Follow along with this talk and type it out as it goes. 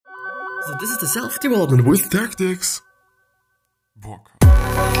So this is the self-development with tactics book.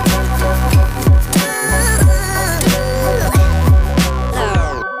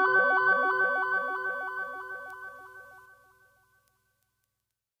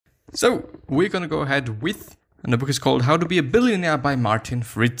 So we're gonna go ahead with, and the book is called How to Be a Billionaire by Martin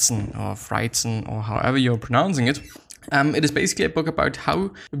Fritzen, or however you're pronouncing it. It is basically a book about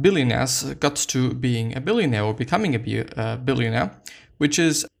how billionaires got to being a billionaire or becoming a billionaire, which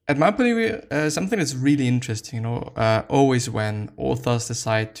is, at my point of view, something that's really interesting. Always when authors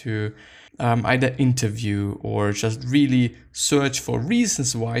decide to either interview or just really search for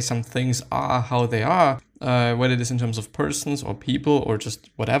reasons why some things are how they are, whether it is in terms of persons or people or just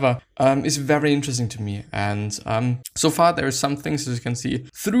whatever, is very interesting to me. And so far there are some things, as you can see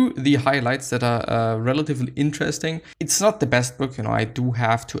through the highlights, that are relatively interesting. It's not the best book, I do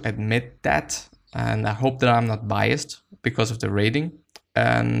have to admit that, and I hope that I'm not biased because of the rating.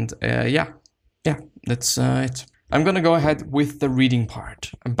 And yeah, that's it. I'm gonna go ahead with the reading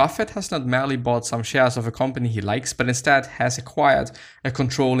part. Buffett has not merely bought some shares of a company he likes, but instead has acquired a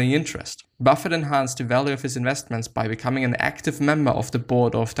controlling interest. Buffett enhanced the value of his investments by becoming an active member of the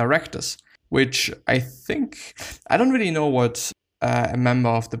board of directors, which I don't really know what a member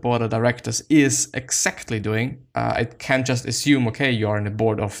of the board of directors is exactly doing. I can't just assume, okay, you're in the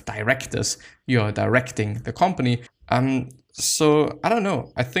board of directors, you're directing the company. So I don't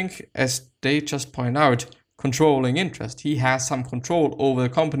know. I think, as they just point out, controlling interest. He has some control over the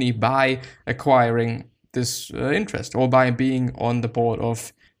company by acquiring this interest, or by being on the board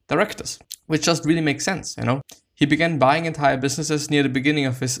of directors, which just really makes sense, He began buying entire businesses near the beginning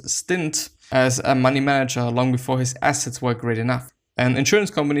of his stint as a money manager, long before his assets were great enough. An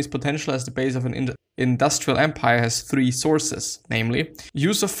insurance company's potential as the base of an industrial empire has three sources, namely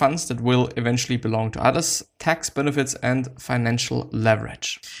use of funds that will eventually belong to others, tax benefits, and financial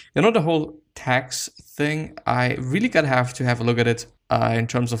leverage. The whole tax thing, I really gotta have a look at it in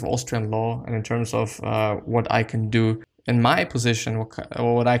terms of Austrian law and in terms of what I can do in my position,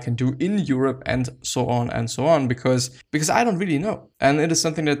 or what I can do in Europe, and so on, because I don't really know. And it is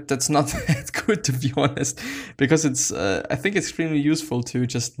something that's not that good, to be honest, because it's I think it's extremely useful to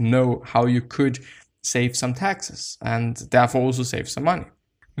just know how you could save some taxes and therefore also save some money.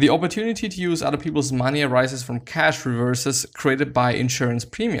 The opportunity to use other people's money arises from cash reverses created by insurance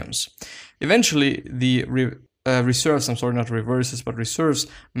premiums. Eventually, the reserves, not reverses, but reserves,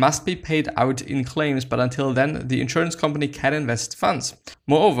 must be paid out in claims, but until then, the insurance company can invest funds.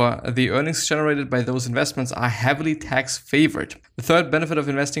 Moreover, the earnings generated by those investments are heavily tax favored. The third benefit of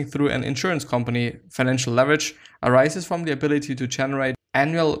investing through an insurance company, financial leverage, arises from the ability to generate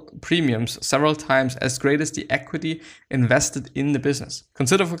annual premiums several times as great as the equity invested in the business.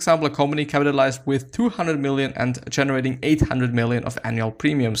 Consider, for example, a company capitalized with 200 million and generating 800 million of annual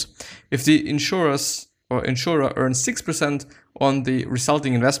premiums. If the insurer earns 6% on the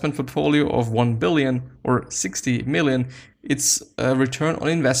resulting investment portfolio of 1 billion or 60 million, its return on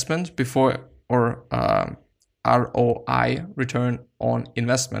investment ROI, return on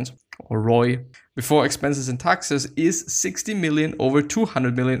investment, or ROI, before expenses and taxes is 60 million over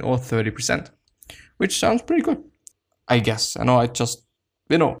 200 million, or 30%, which sounds pretty good, I guess.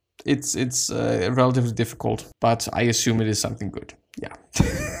 It's relatively difficult, but I assume it is something good. Yeah.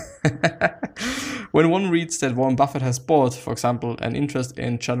 When one reads that Warren Buffett has bought, for example, an interest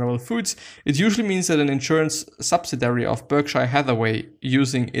in General Foods, it usually means that an insurance subsidiary of Berkshire Hathaway,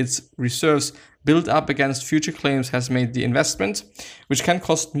 using its reserves built up against future claims, has made the investment, which can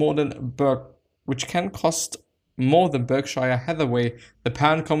cost more than Berkshire Hathaway, the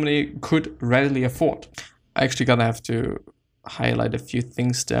parent company, could readily afford. I actually gonna have to highlight a few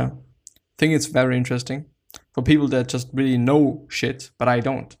things there. I think it's very interesting for people that just really know shit, but I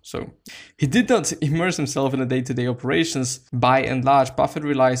don't. So he did not immerse himself in the day-to-day operations. By and large, Buffett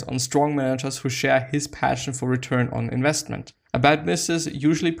relies on strong managers who share his passion for return on investment. A bad business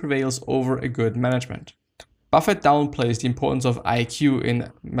usually prevails over a good management. Buffett downplays the importance of IQ in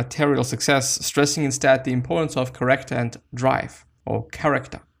material success, stressing instead the importance of character and drive, or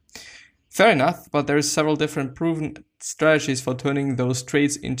character. Fair enough, but there are several different proven strategies for turning those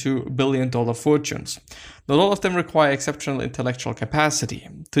traits into billion-dollar fortunes. Not all of them require exceptional intellectual capacity.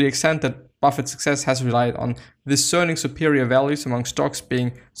 To the extent that Buffett's success has relied on discerning superior values among stocks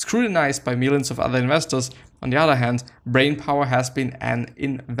being scrutinized by millions of other investors, on the other hand, brain power has been an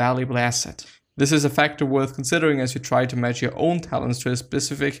invaluable asset. This is a factor worth considering as you try to match your own talents to a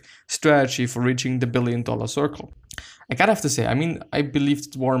specific strategy for reaching the billion-dollar circle. I gotta have to say, I believe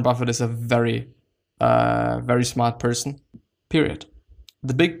that Warren Buffett is a very smart person, period.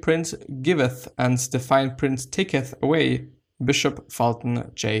 The big print giveth and the fine print taketh away. Bishop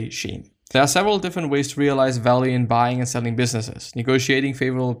Fulton J. Sheen. There are several different ways to realize value in buying and selling businesses. Negotiating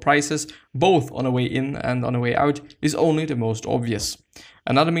favorable prices, both on a way in and on a way out, is only the most obvious.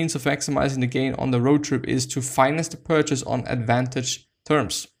 Another means of maximizing the gain on the road trip is to finance the purchase on advantageous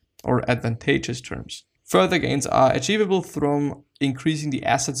terms. Further gains are achievable from increasing the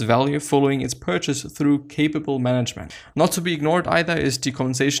asset's value following its purchase through capable management. Not to be ignored either is the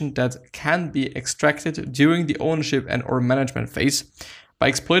compensation that can be extracted during the ownership and or management phase. By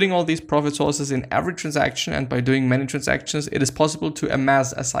exploiting all these profit sources in every transaction and by doing many transactions, it is possible to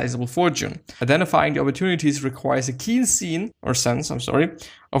amass a sizable fortune. Identifying the opportunities requires a keen sense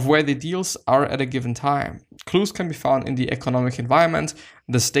of where the deals are at a given time. Clues can be found in the economic environment,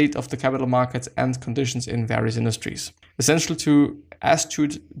 the state of the capital markets, and conditions in various industries. Essential to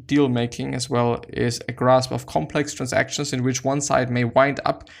astute deal making as well is a grasp of complex transactions in which one side may wind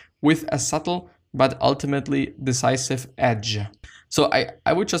up with a subtle but ultimately decisive edge. So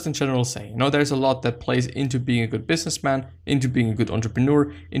I would just in general say, there's a lot that plays into being a good businessman, into being a good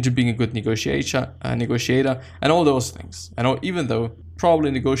entrepreneur, into being a good negotiator, and all those things. Even though probably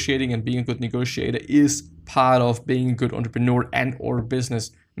negotiating and being a good negotiator is part of being a good entrepreneur and or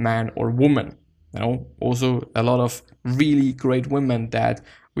businessman or woman. Also a lot of really great women that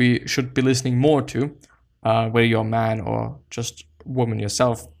we should be listening more to, whether you're a man or just woman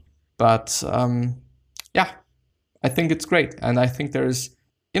yourself. But I think it's great. And I think there is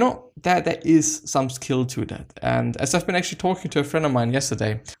some skill to that. And as I've been actually talking to a friend of mine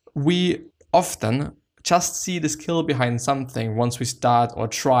yesterday, we often just see the skill behind something once we start or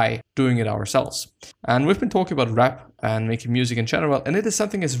try doing it ourselves. And we've been talking about rap and making music in general, and it is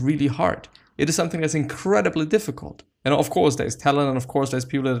something that's really hard. It is something that's incredibly difficult. Of course, there's talent, and of course, there's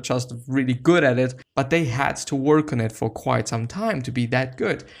people that are just really good at it, but they had to work on it for quite some time to be that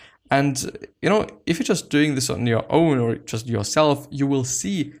good. And, if you're just doing this on your own or just yourself, you will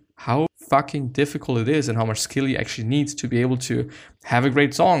see how fucking difficult it is and how much skill you actually need to be able to have a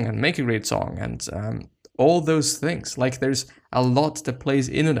great song and make a great song and all those things. Like, there's a lot that plays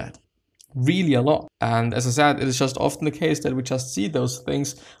into that. Really a lot. And as I said, it is just often the case that we just see those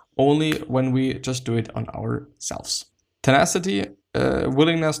things only when we just do it on ourselves. Tenacity,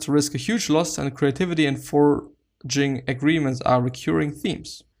 willingness to risk a huge loss, and creativity in forging agreements are recurring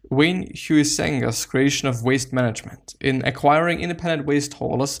themes. Wayne Huizenga's creation of waste management. In acquiring independent waste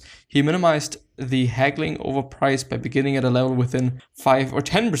haulers, he minimized the haggling over price by beginning at a level within 5 or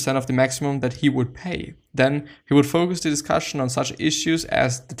 10% of the maximum that he would pay. Then he would focus the discussion on such issues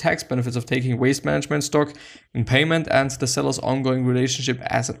as the tax benefits of taking waste management stock in payment and the seller's ongoing relationship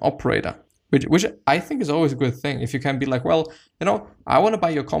as an operator. Which I think is always a good thing. If you can be like, well, I want to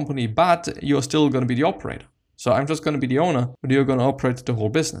buy your company, but you're still going to be the operator. So I'm just going to be the owner, but you're going to operate the whole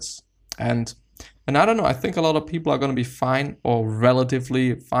business. And I don't know, I think a lot of people are going to be fine or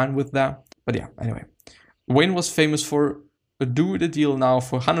relatively fine with that. But yeah, anyway. Wayne was famous for do the deal now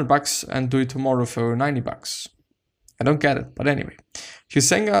for $100 and do it tomorrow for $90. I don't get it, but anyway.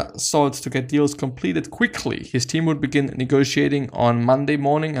 Huizenga sought to get deals completed quickly. His team would begin negotiating on Monday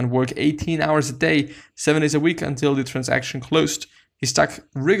morning and work 18 hours a day, 7 days a week until the transaction closed. He stuck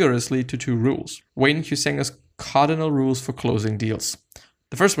rigorously to 2 rules. Wayne Huizenga's cardinal rules for closing deals.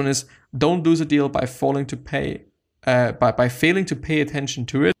 The first one is don't lose a deal by failing to pay attention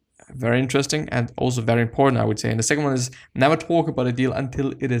to it. Very interesting and also very important, I would say. And the second one is never talk about a deal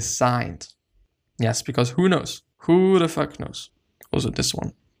until it is signed. Yes, because who knows? Who the fuck knows? Also this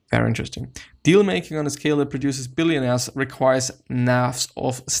one. Very interesting. Deal making on a scale that produces billionaires requires nerves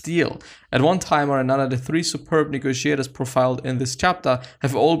of steel. At one time or another, the 3 superb negotiators profiled in this chapter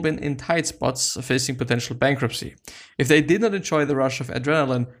have all been in tight spots facing potential bankruptcy. If they did not enjoy the rush of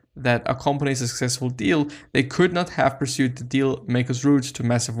adrenaline that accompanies a successful deal, they could not have pursued the deal maker's route to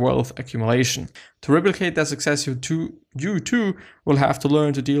massive wealth accumulation. To replicate their success, you too will have to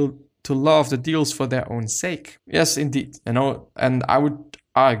learn to love the deals for their own sake. Yes, indeed. And I would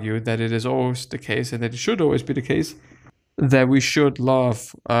argue that it is always the case, and that it should always be the case, that we should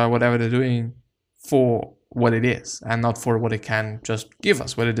love whatever they're doing for what it is and not for what it can just give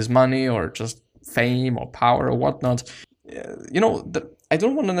us, whether it is money or just fame or power or whatnot. I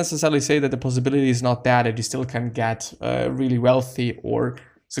don't want to necessarily say that the possibility is not there, that you still can get really wealthy or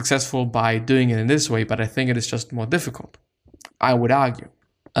successful by doing it in this way, but I think it is just more difficult, I would argue.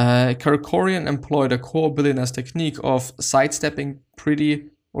 Kerkorian employed a core billionaire's technique of sidestepping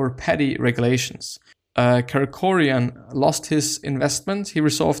petty regulations. Kerkorian lost his investment. He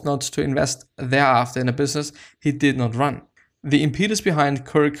resolved not to invest thereafter in a business he did not run. The impetus behind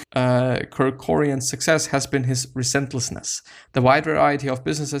Kerkorian's success has been his relentlessness. The wide variety of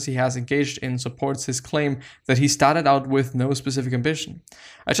businesses he has engaged in supports his claim that he started out with no specific ambition.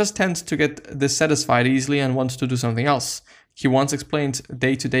 I just tend to get dissatisfied easily and want to do something else. He once explained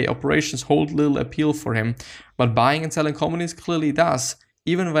day-to-day operations hold little appeal for him, but buying and selling companies clearly does,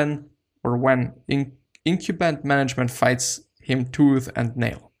 even when incumbent management fights him tooth and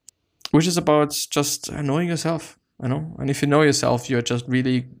nail. Which is about just knowing yourself. And if you know yourself, you're just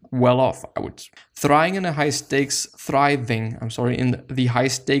really well off, I would. Thriving in the high stakes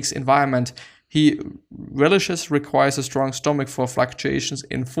environment he relishes requires a strong stomach for fluctuations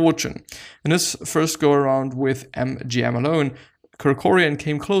in fortune. In his first go around with MGM alone, Kerkorian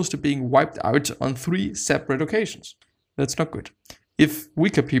came close to being wiped out on 3 separate occasions. That's not good. If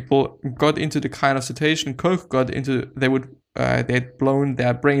weaker people got into the kind of situation Kirk got into, they'd blown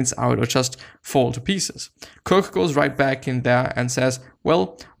their brains out or just fall to pieces. Kirk goes right back in there and says,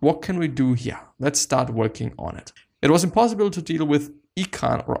 well, what can we do here? Let's start working on it. It was impossible to deal with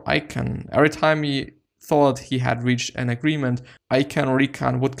Icahn. Every time he thought he had reached an agreement,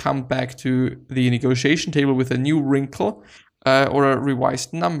 Icahn would come back to the negotiation table with a new wrinkle or a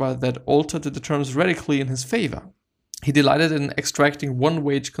revised number that altered the terms radically in his favor. He delighted in extracting one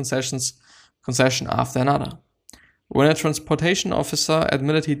wage concession after another. When a transportation officer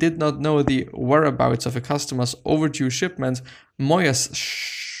admitted he did not know the whereabouts of a customer's overdue shipment,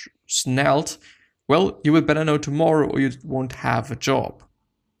 Moyes snarled, well, you would better know tomorrow or you won't have a job.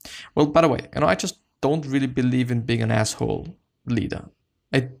 Well, by the way, I just don't really believe in being an asshole leader.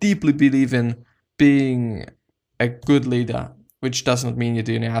 I deeply believe in being a good leader, which does not mean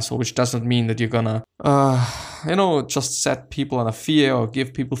you're an asshole, which does not mean that you're gonna, just set people on a fear or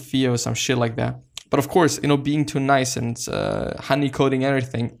give people fear or some shit like that. But of course, being too nice and honeycoating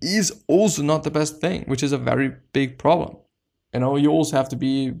everything is also not the best thing, which is a very big problem. You also have to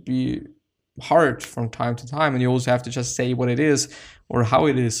be hard from time to time, and you also have to just say what it is or how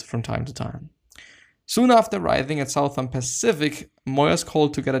it is from time to time. Soon after arriving at Southern Pacific, Moyes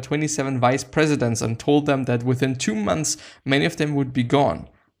called together 27 vice presidents and told them that within 2 months, many of them would be gone.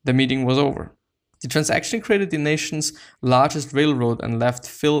 The meeting was over. The transaction created the nation's largest railroad and left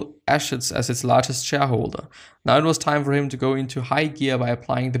Phil Aschitz as its largest shareholder. Now it was time for him to go into high gear by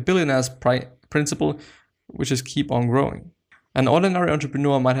applying the billionaire's principle, which is keep on growing. An ordinary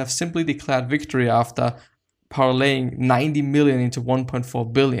entrepreneur might have simply declared victory after parlaying 90 million into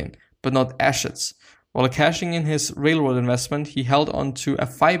 1.4 billion, but not Aschitz. While cashing in his railroad investment, he held on to a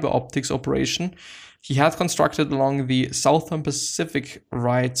fiber optics operation he had constructed along the Southern Pacific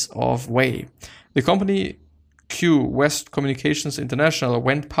rights of way. The company Q West Communications International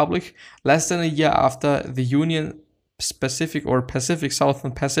went public less than a year after the Union Pacific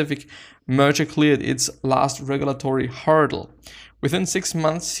Southern Pacific merger cleared its last regulatory hurdle. Within 6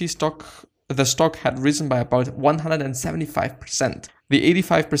 months, the stock had risen by about 175%. The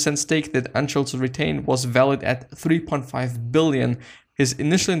 85% stake that Anschutz retained was valued at $3.5 billion. His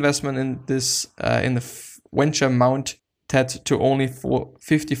initial investment in the venture amounted to only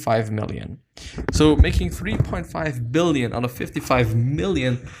 $55 million. So making $3.5 billion out of $55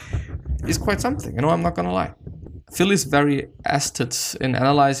 million is quite something. I'm not gonna lie. Phil is very astute in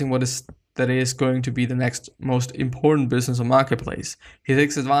analyzing what is going to be the next most important business or marketplace. He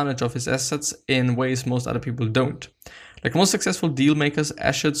takes advantage of his assets in ways most other people don't. Like most successful deal makers,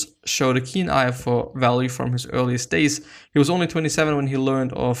 Aschitz showed a keen eye for value from his earliest days. He was only 27 when he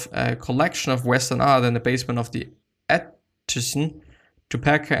learned of a collection of Western art in the basement of the Atchison,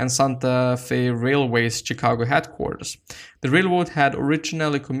 Topeka, and Santa Fe Railway's Chicago headquarters. The railroad had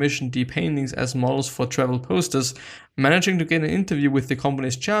originally commissioned the paintings as models for travel posters. Managing to get an interview with the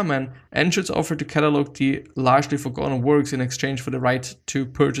company's chairman, Anschutz offered to catalog the largely forgotten works in exchange for the right to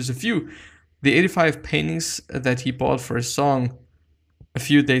purchase a few. The 85 paintings that he bought for his song a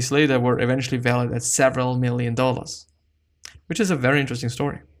few days later were eventually valued at several $1 million, which is a very interesting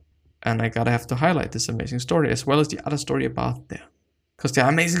story. And I gotta have to highlight this amazing story as well as the other story about there, because they are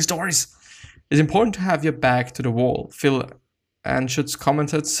amazing stories. It's important to have your back to the wall. Phil Anschutz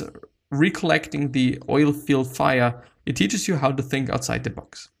commented, recollecting the oil field fire, it teaches you how to think outside the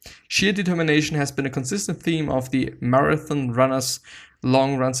box. Sheer determination has been a consistent theme of the marathon runner's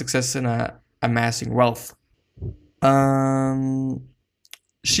long-run success in amassing wealth.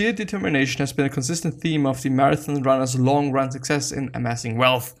 Sheer determination has been a consistent theme of the marathon runner's long-run success in amassing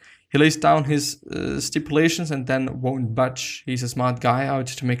wealth. He lays down his stipulations and then won't budge. He's a smart guy out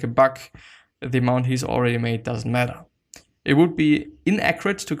to make a buck. The amount he's already made doesn't matter. It would be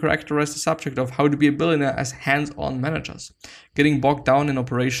inaccurate to characterize the subject of how to be a billionaire as hands-on managers. Getting bogged down in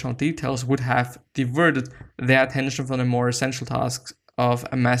operational details would have diverted their attention from the more essential tasks of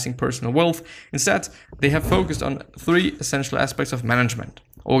amassing personal wealth. Instead, they have focused on 3 essential aspects of management: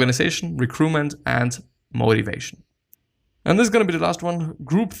 organization, recruitment, and motivation. And this is going to be the last one.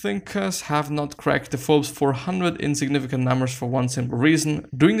 Group thinkers have not cracked the Forbes 400 insignificant numbers for one simple reason.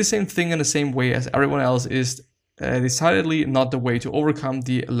 Doing the same thing in the same way as everyone else is decidedly not the way to overcome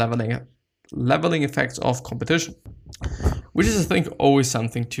the leveling effects of competition. Which is, I think, always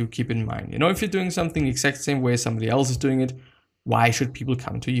something to keep in mind. You know, if you're doing something the exact same way as somebody else is doing it, why should people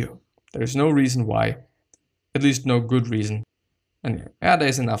come to you? There's no reason why. At least no good reason. And yeah,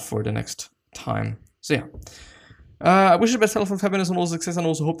 there's enough for the next time. So yeah. I wish you the best health and happiness and all success, and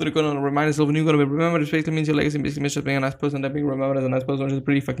also hope that you're going to remind yourself when you're going to be remembered. This basically means your legacy basically means just being a nice person, that being remembered as a nice person, which is a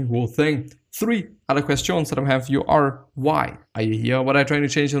pretty fucking cool thing. 3 other questions that I have for you are: why are you here? What are you trying to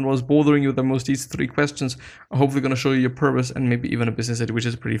change, and what's bothering you the most? These 3 questions are hopefully going to show you your purpose and maybe even a business idea, which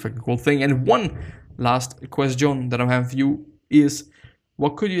is a pretty fucking cool thing. And one last question that I have for you is: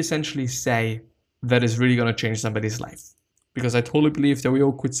 what could you essentially say that is really going to change somebody's life? Because I totally believe that we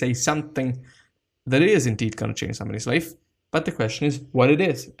all could say something that is indeed going to change somebody's life, but the question is what it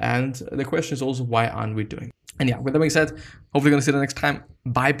is, and the question is also why aren't we doing it? And yeah, with that being said, hopefully going to see you next time.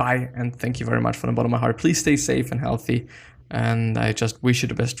 Bye, and thank you very much from the bottom of my heart. Please stay safe and healthy, and I just wish you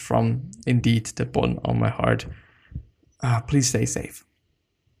the best from indeed the bottom of my heart. Please stay safe.